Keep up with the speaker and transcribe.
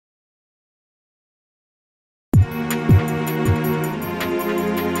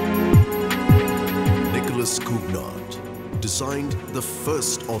designed the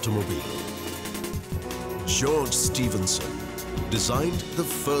first automobile. George Stephenson designed the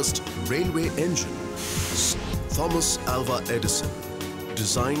first railway engine. Thomas Alva Edison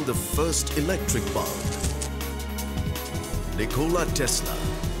designed the first electric bulb. Nikola Tesla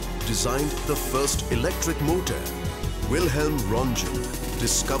designed the first electric motor. Wilhelm Röntgen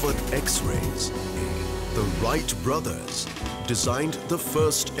discovered X-rays. The Wright brothers designed the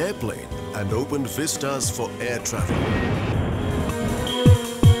first airplane and opened vistas for air travel.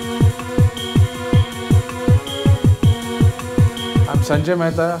 I'm Sanjay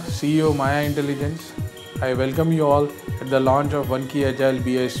Mehta, CEO Maya Intelligence. I welcome you all at the launch of OneKey Agile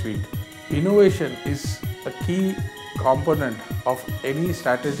BI Suite. Innovation is a key component of any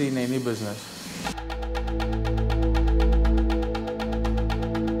strategy in any business.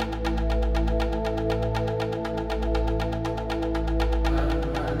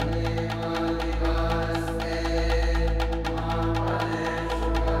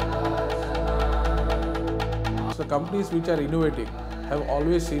 So companies which are innovating have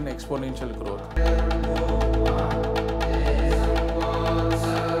always seen exponential growth.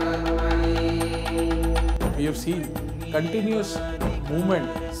 We have seen continuous movement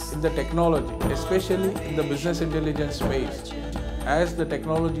in the technology, especially in the business intelligence space, as the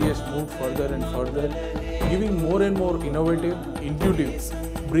technology has moved further and further, giving more and more innovative, intuitive,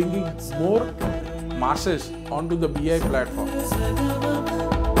 bringing more masses onto the BI platform.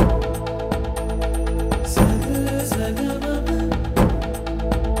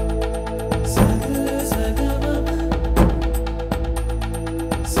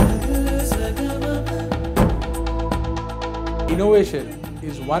 Innovation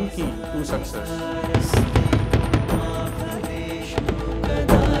is one key to success.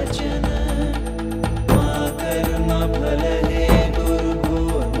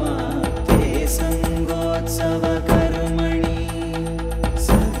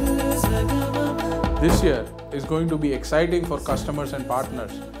 This year is going to be exciting for customers and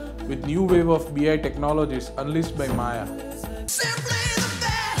partners with new wave of BI technologies unleashed by Maya.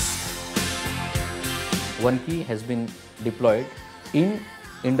 OneKey has been deployed in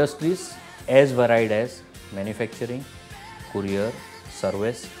industries as varied as manufacturing, courier,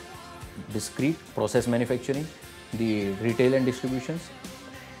 service, discrete process manufacturing, the retail and distributions,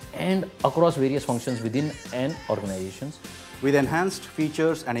 and across various functions within an organization. With enhanced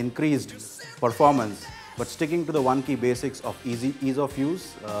features and increased performance, but sticking to the OneKey basics of ease of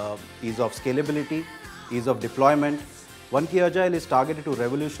use, ease of scalability, ease of deployment, OneKey Agile is targeted to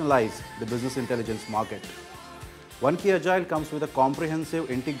revolutionize the business intelligence market. OneKey Agile comes with a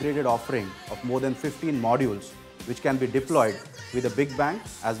comprehensive integrated offering of more than 15 modules which can be deployed with a big bang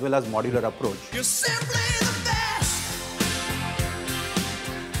as well as modular approach.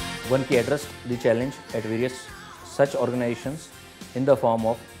 OneKey addressed the challenge at various such organizations in the form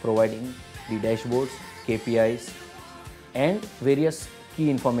of providing the dashboards, KPIs, and various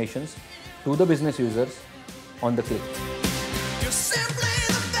key informations to the business users on the click.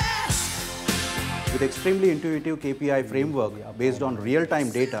 With extremely intuitive KPI framework based on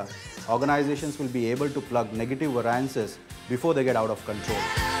real-time data, organizations will be able to plug negative variances before they get out of control.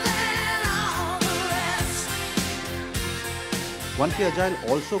 OneKey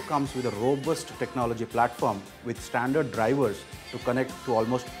Agile also comes with a robust technology platform with standard drivers to connect to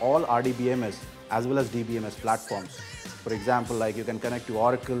almost all RDBMS as well as DBMS platforms. For example, like you can connect to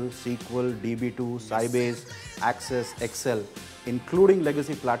Oracle, SQL, DB2, Sybase, Access, Excel, including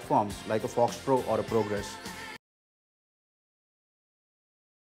legacy platforms like a FoxPro or a Progress.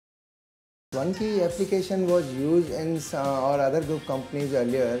 OneKey application was used in our other group companies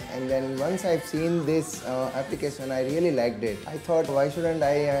earlier, and then once I've seen this application, I really liked it. I thought, why shouldn't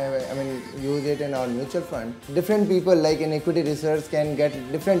I use it in our mutual fund? Different people like in equity research can get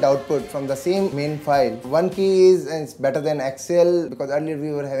different output from the same main file. OneKey is better than Excel because earlier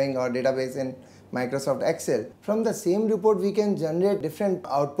we were having our database in Microsoft Excel. From the same report, we can generate different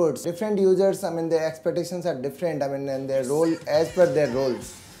outputs. Different users, their expectations are different, and their role as per their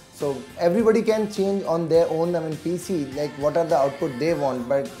roles. So everybody can change on their own PC, like what are the output they want,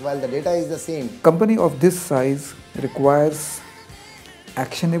 but while the data is the same. Company of this size requires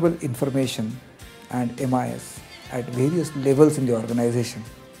actionable information and MIS at various levels in the organization.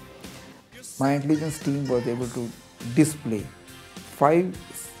 My intelligence team was able to display 5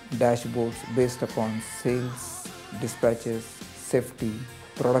 dashboards based upon sales, dispatches, safety,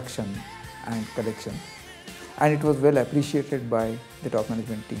 production and collection. And it was well appreciated by the top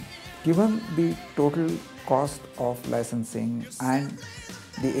management team. Given the total cost of licensing and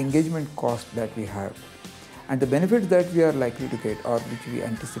the engagement cost that we have and the benefits that we are likely to get or which we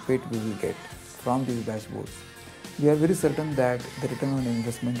anticipate we will get from these dashboards, we are very certain that the return on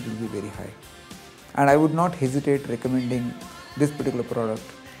investment will be very high. And I would not hesitate recommending this particular product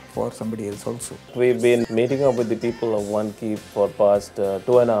for somebody else also. We've been meeting up with the people of OneKey for past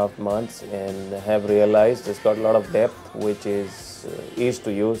 2.5 months and have realized it's got a lot of depth, which is easy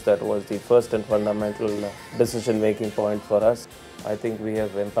to use. That was the first and fundamental decision-making point for us. I think we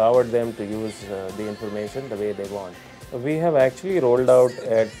have empowered them to use the information the way they want. We have actually rolled out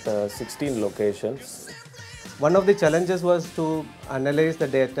at 16 locations. One of the challenges was to analyze the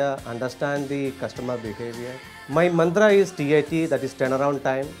data, understand the customer behavior. My mantra is TAT, that is turnaround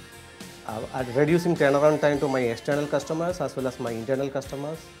time. Reducing turnaround time to my external customers as well as my internal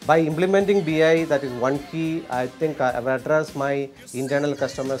customers. By implementing BI, that is OneKey, I think I have addressed my internal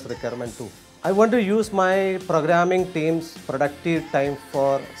customers' requirement too. I want to use my programming team's productive time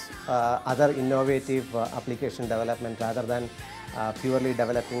for other innovative application development rather than purely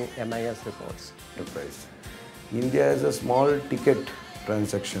developing MIS reports. Enterprise. India has a small ticket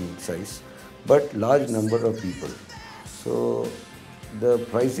transaction size, but large number of people. So the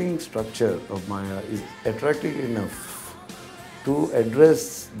pricing structure of Maya is attractive enough to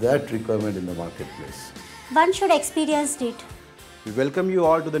address that requirement in the marketplace. One should experience it. We welcome you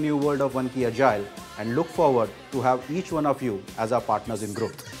all to the new world of OneKey Agile and look forward to have each one of you as our partners in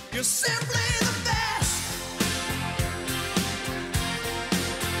growth.